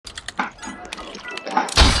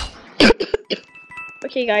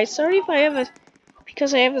Okay, guys, sorry if I have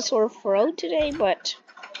because I have a sore throat today, but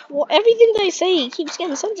well, everything that I say keeps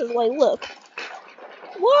getting censored. Like, look,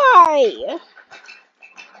 why?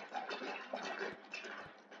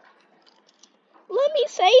 Let me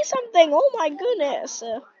say something. Oh my goodness,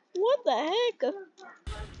 what the heck?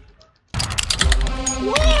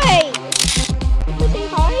 Why? Can I say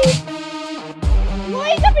hi? Why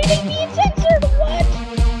is everything being censored? What?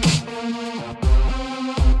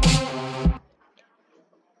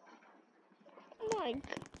 Oh my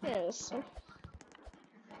goodness.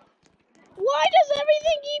 Why does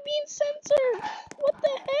everything keep being censored? What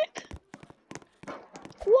the heck?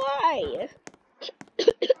 Why?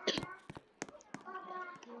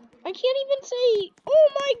 I can't even say, oh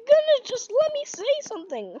my goodness, just let me say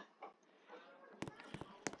something.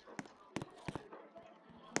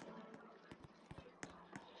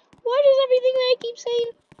 Why does everything that I keep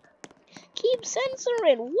saying keep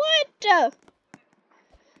censoring? What?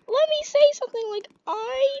 Let me say something like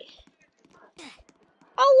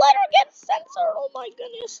a letter gets censored. Oh my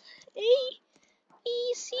goodness.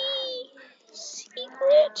 A-E-C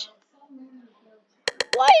secret.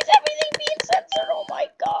 Why is everything being censored? Oh my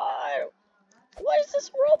god. What is this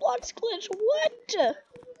Roblox glitch? What?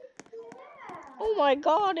 Oh my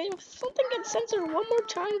god, if something gets censored one more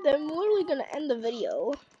time, then I'm literally gonna end the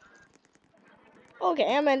video.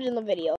 Okay, I'm ending the video.